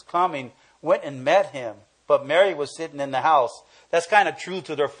Jesus was coming, went and met him. But Mary was sitting in the house. That's kind of true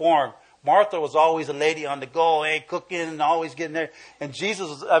to their form. Martha was always a lady on the go, cooking and always getting there. And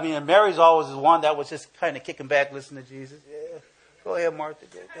and Mary's always the one that was just kind of kicking back, listening to Jesus. Yeah, go ahead, Martha.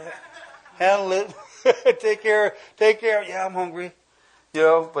 Handle it. Take care. Yeah, I'm hungry.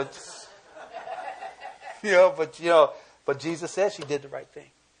 But Jesus said she did the right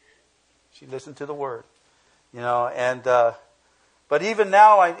thing. She listened to the word, but even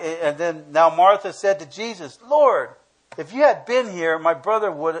now, now Martha said to Jesus, Lord, if you had been here, my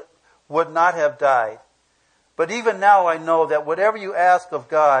brother would not have died. But even now I know that whatever you ask of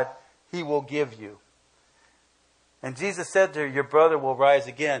God, he will give you. And Jesus said to her, your brother will rise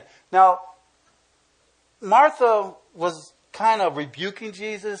again. Now, Martha was kind of rebuking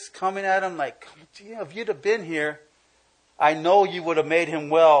Jesus, coming at him like, if you'd have been here, I know you would have made him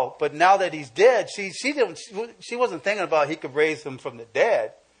well. But now that he's dead, she wasn't thinking about he could raise him from the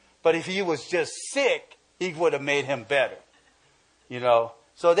dead. But if he was just sick, he would have made him better.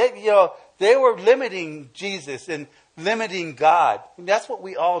 So they were limiting Jesus and limiting God. And that's what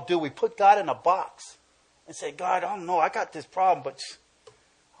we all do. We put God in a box and say, God, I don't know, I got this problem, but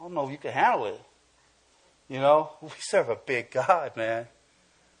I don't know if you can handle it. We serve a big God, man.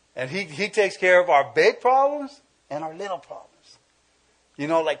 And he takes care of our big problems and our little problems.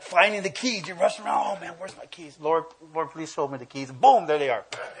 Like finding the keys. You rush around, oh man, where's my keys? Lord, please show me the keys. And boom, there they are.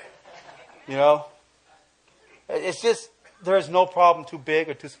 It's just, there is no problem too big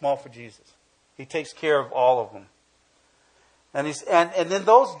or too small for Jesus. He takes care of all of them. And in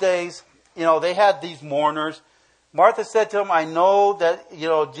those days, they had these mourners. Martha said to him, I know that,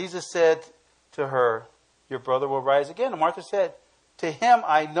 Jesus said to her, your brother will rise again. And Martha said, to him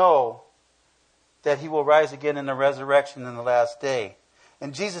I know that he will rise again in the resurrection in the last day.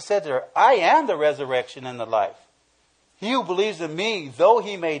 And Jesus said to her, I am the resurrection and the life. He who believes in me, though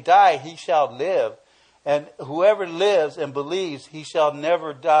he may die, he shall live. And whoever lives and believes, he shall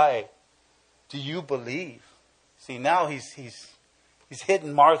never die. Do you believe? See, now he's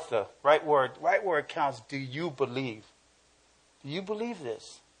hitting Martha right where it counts. Do you believe? Do you believe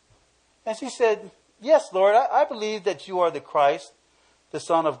this? And she said, yes, Lord, I believe that you are the Christ, the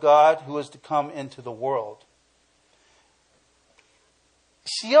Son of God, who is to come into the world.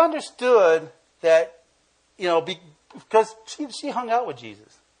 She understood that, because she hung out with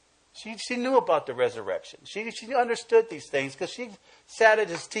Jesus. She knew about the resurrection. She understood these things because she sat at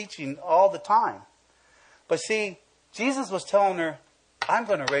his teaching all the time. But see, Jesus was telling her, I'm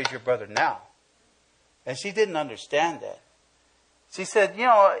going to raise your brother now. And she didn't understand that. She said,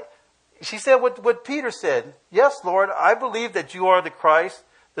 what Peter said, yes, Lord, I believe that you are the Christ,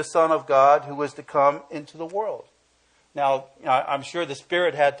 the Son of God, who is to come into the world. Now, I'm sure the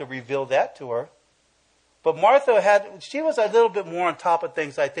Spirit had to reveal that to her. But Martha she was a little bit more on top of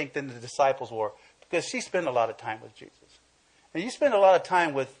things, I think, than the disciples were. Because she spent a lot of time with Jesus. And you spend a lot of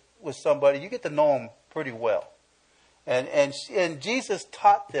time with somebody, you get to know them pretty well. And Jesus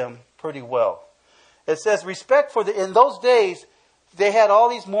taught them pretty well. It says, in those days, they had all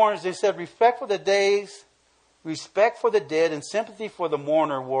these mourners. They said, respect for the days, respect for the dead, and sympathy for the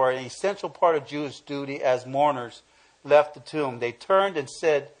mourner were an essential part of Jewish duty as mourners left the tomb. They turned and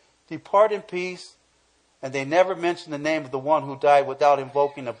said, depart in peace. And they never mentioned the name of the one who died without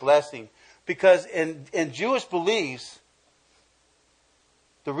invoking a blessing. Because in Jewish beliefs,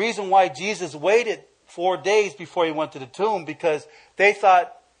 the reason why Jesus waited 4 days before he went to the tomb, because they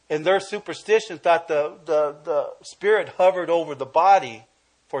thought, in their superstition, thought the spirit hovered over the body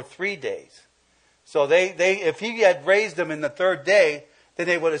for 3 days. So if he had raised them in the third day, then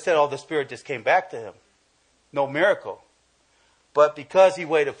they would have said, oh, the spirit just came back to him. No miracle. But because he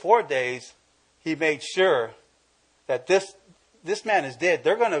waited 4 days, he made sure that this man is dead.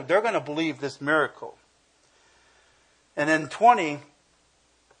 They're gonna believe this miracle. And in 20,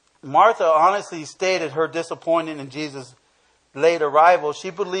 Martha honestly stated her disappointment in Jesus' late arrival. She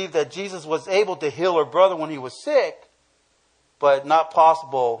believed that Jesus was able to heal her brother when he was sick, but not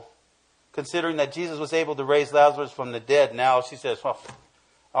possible considering that Jesus was able to raise Lazarus from the dead. Now she says, well,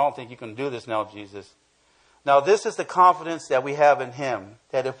 I don't think you can do this now, Jesus. Now this is the confidence that we have in him,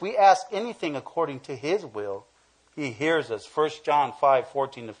 that if we ask anything according to his will, he hears us. 1 John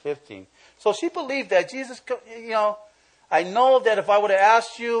 5:14-15. So she believed that Jesus, I know that if I would have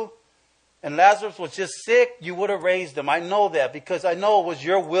asked you and Lazarus was just sick, you would have raised him. I know that because I know it was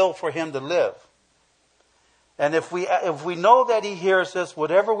your will for him to live. And if we know that he hears us,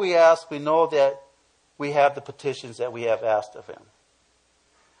 whatever we ask, we know that we have the petitions that we have asked of him.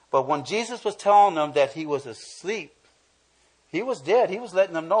 But when Jesus was telling them that he was asleep, he was dead. He was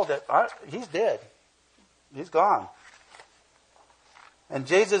letting them know that he's dead. He's gone. And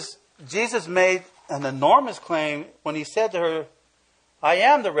Jesus made an enormous claim when he said to her, I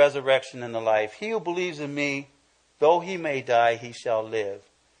am the resurrection and the life. He who believes in me, though he may die, he shall live.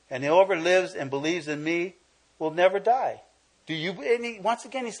 And whoever lives and believes in me will never die. Once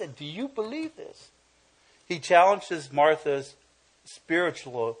again, he said, do you believe this? He challenges Martha's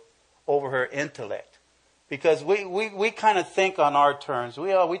spiritual over her intellect. Because we kind of think on our terms.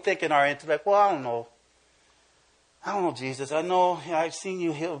 We think in our intellect, well, I don't know, Jesus. I know I've seen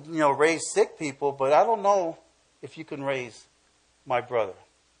you heal, raise sick people, but I don't know if you can raise my brother.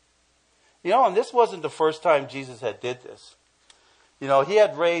 And this wasn't the first time Jesus had did this. He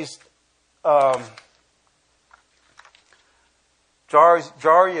had raised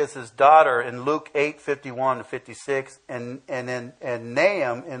Jairus' daughter in Luke 8:51-56, and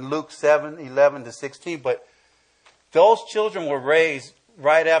Nahum in Luke 7:11-16. But those children were raised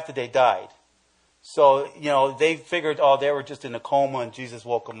right after they died. So, they figured, they were just in a coma and Jesus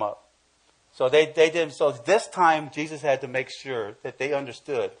woke them up. So they didn't. So this time, Jesus had to make sure that they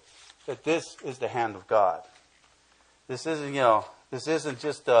understood that this is the hand of God. This isn't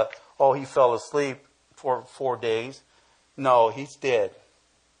just, he fell asleep for 4 days. No, he's dead.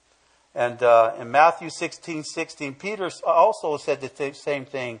 And in Matthew 16:16, Peter also said the same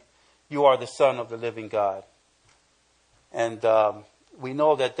thing. You are the Son of the living God. And we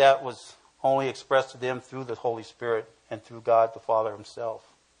know that was only expressed to them through the Holy Spirit and through God the Father himself.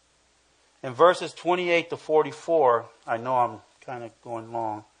 In verses 28-44, I know I'm kind of going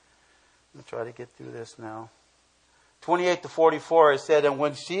long. I'm going to try to get through this now. 28-44, it said, and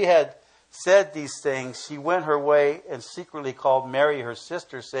when she had said these things, she went her way and secretly called Mary, her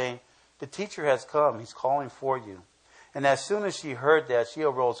sister, saying, the teacher has come. He's calling for you. And as soon as she heard that, she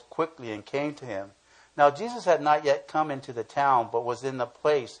arose quickly and came to him. Now Jesus had not yet come into the town, but was in the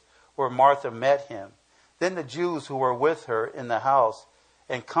place where Martha met him. Then the Jews who were with her in the house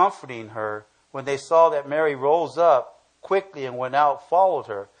and comforting her, when they saw that Mary rose up quickly and went out, followed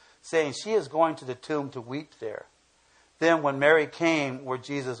her, saying, she is going to the tomb to weep there. Then when Mary came where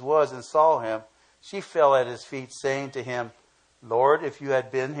Jesus was and saw him, she fell at his feet, saying to him, Lord, if you had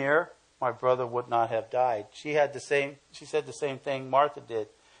been here, my brother would not have died. She said the same thing Martha did.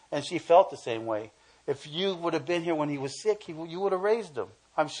 And she felt the same way. If you would have been here when he was sick, you would have raised him.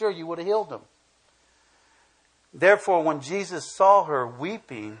 I'm sure you would have healed him. Therefore, when Jesus saw her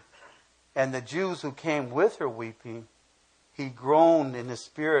weeping, and the Jews who came with her weeping, he groaned in his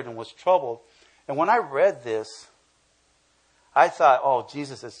spirit and was troubled. And when I read this, I thought,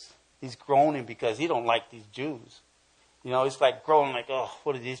 he's groaning because he don't like these Jews. It's like groaning like,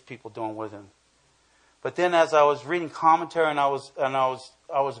 what are these people doing with him? But then as I was reading commentary and I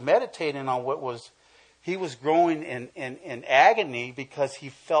was meditating on he was growing in agony because he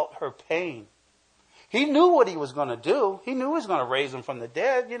felt her pain. He knew what he was going to do. He knew he was going to raise him from the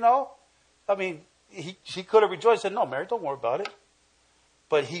dead, she could have rejoiced and said, no, Mary, don't worry about it.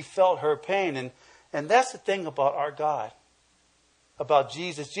 But he felt her pain. And that's the thing about our God, about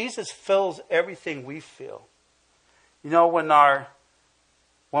Jesus. Jesus feels everything we feel. When one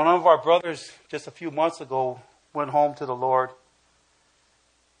of our brothers just a few months ago went home to the Lord,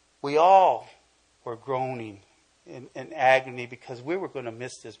 we all were groaning in agony because we were going to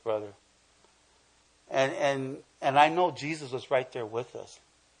miss this brother. And I know Jesus was right there with us.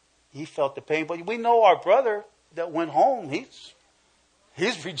 He felt the pain. But we know our brother that went home,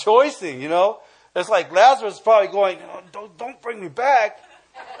 he's rejoicing, It's like Lazarus probably going, don't bring me back,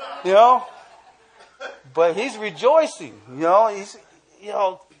 But he's rejoicing, He's,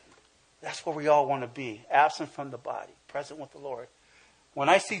 that's where we all want to be. Absent from the body, present with the Lord. When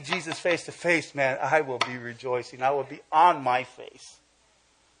I see Jesus face to face, man, I will be rejoicing. I will be on my face,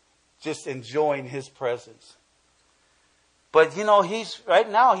 just enjoying his presence. But he's in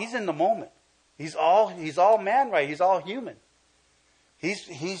the moment. He's all man, right? He's all human.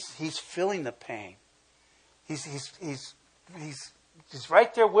 He's feeling the pain. He's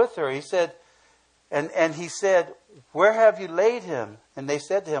right there with her. He said, and he said, where have you laid him? And they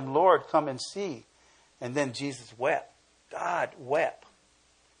said to him, Lord, come and see. And then Jesus wept. God wept.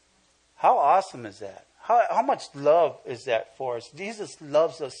 How awesome is that? How much love is that for us? Jesus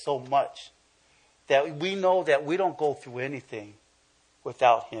loves us so much that we know that we don't go through anything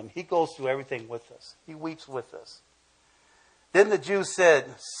without him. He goes through everything with us. He weeps with us. Then the Jews said,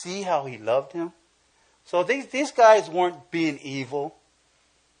 see how he loved him? So these guys weren't being evil.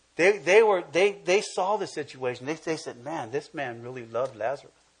 They saw the situation. They said, man, this man really loved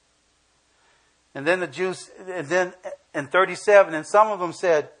Lazarus. And then the Jews, and then in 37, and some of them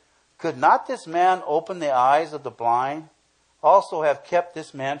said, could not this man open the eyes of the blind, also have kept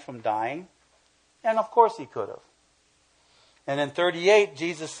this man from dying? And of course he could have. And in 38,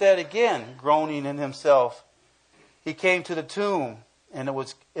 Jesus said again, groaning in himself, he came to the tomb, and it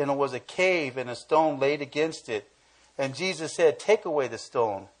was a cave, and a stone laid against it. And Jesus said, take away the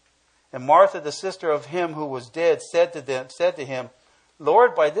stone. And Martha, the sister of him who was dead, said to him,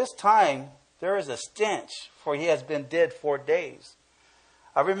 Lord, by this time there is a stench, for he has been dead 4 days.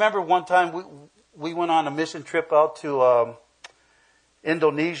 I remember one time we went on a mission trip out to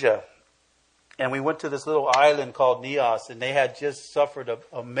Indonesia. And we went to this little island called Nias, and they had just suffered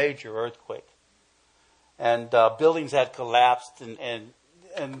a major earthquake. And buildings had collapsed, and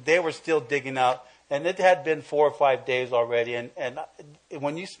they were still digging out. And it had been 4 or 5 days already. And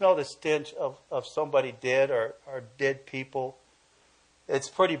when you smell the stench of somebody dead or dead people, it's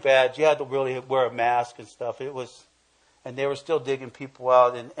pretty bad. You had to really wear a mask and stuff. And they were still digging people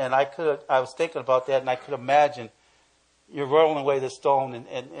out. And I was thinking about that, and I could imagine you're rolling away the stone,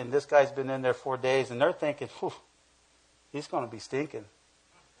 and this guy's been in there 4 days, and they're thinking, he's going to be stinking.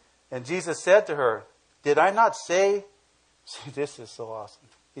 And Jesus said to her, did I not say, see, this is so awesome.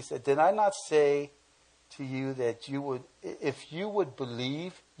 He said, did I not say to you that you would, if you would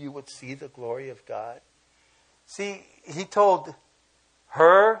believe, you would see the glory of God? See, he told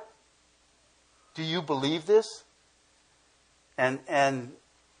her, do you believe this? And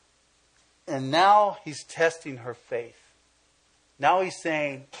now he's testing her faith. Now he's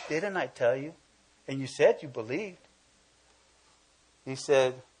saying, didn't I tell you? And you said you believed. He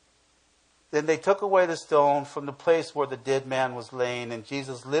said, then they took away the stone from the place where the dead man was laying, and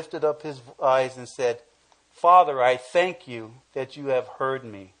Jesus lifted up his eyes and said, Father, I thank you that you have heard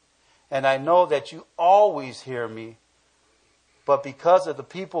me, and I know that you always hear me. But because of the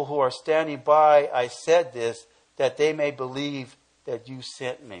people who are standing by, I said this, that they may believe that you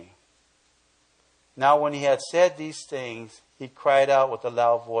sent me. Now when he had said these things, he cried out with a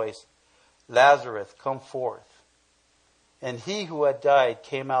loud voice, Lazarus, come forth. And he who had died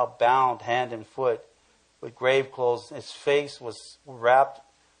came out bound hand and foot with grave clothes. His face was wrapped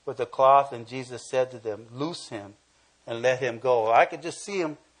with a cloth, and Jesus said to them, loose him and let him go. I could just see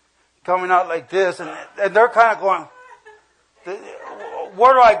him coming out like this, and they're kind of going,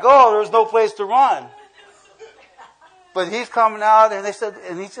 where do I go? There's no place to run. But he's coming out, and they said,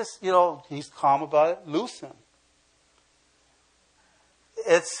 and he's just, he's calm about it. Loose him.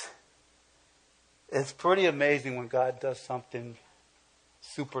 It's pretty amazing when God does something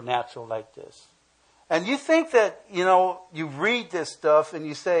supernatural like this. And you think that, you read this stuff and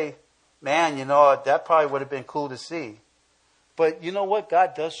you say, man, that probably would have been cool to see. But you know what?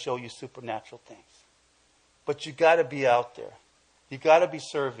 God does show you supernatural things. But you got to be out there. You got to be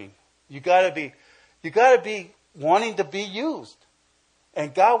serving. You got to be wanting to be used.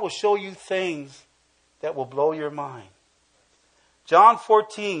 And God will show you things that will blow your mind. John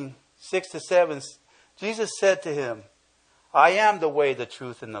 14, 6-7, Jesus said to him, I am the way, the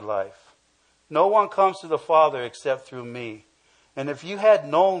truth, and the life. No one comes to the Father except through me. And if you had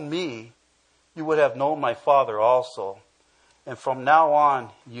known me, you would have known my Father also. And from now on,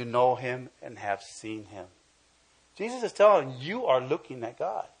 you know him and have seen him. Jesus is telling you are looking at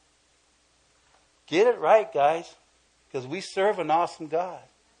God. Get it right, guys, because we serve an awesome God.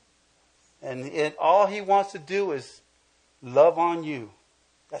 And all he wants to do is love on you.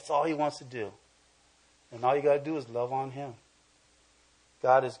 That's all he wants to do. And all you got to do is love on him.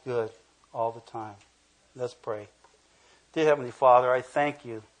 God is good all the time. Let's pray. Dear Heavenly Father, I thank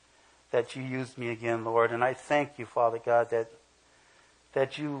you that you used me again, Lord. And I thank you, Father God,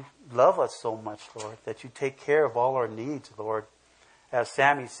 that you love us so much, Lord. That you take care of all our needs, Lord. As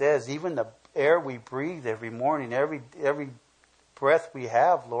Sammy says, even the air we breathe every morning, every breath we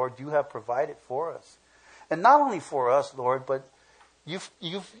have, Lord, you have provided for us. And not only for us, Lord, but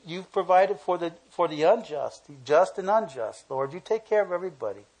You've provided for the unjust, the just and unjust, Lord. You take care of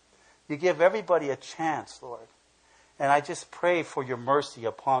everybody. You give everybody a chance, Lord. And I just pray for your mercy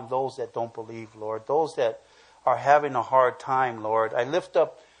upon those that don't believe, Lord. Those that are having a hard time, Lord. I lift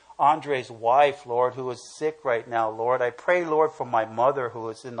up Andre's wife, Lord, who is sick right now, Lord. I pray, Lord, for my mother who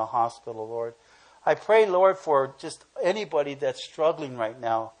is in the hospital, Lord. I pray, Lord, for just anybody that's struggling right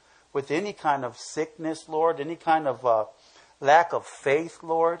now with any kind of sickness, Lord, any kind of lack of faith,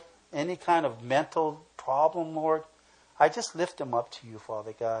 Lord, any kind of mental problem, Lord. I just lift them up to you,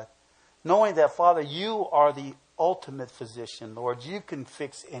 Father God, knowing that, Father, you are the ultimate physician, Lord. You can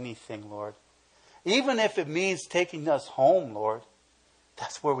fix anything, Lord. Even if it means taking us home, Lord,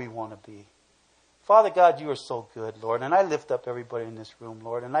 that's where we want to be. Father God, you are so good, Lord. And I lift up everybody in this room,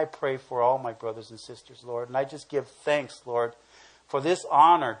 Lord. And I pray for all my brothers and sisters, Lord. And I just give thanks, Lord, for this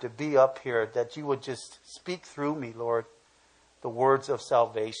honor to be up here, that you would just speak through me, Lord, the words of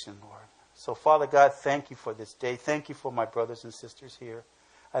salvation, Lord. So, Father God, thank you for this day. Thank you for my brothers and sisters here.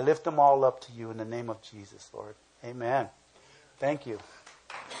 I lift them all up to you in the name of Jesus, Lord. Amen. Thank you.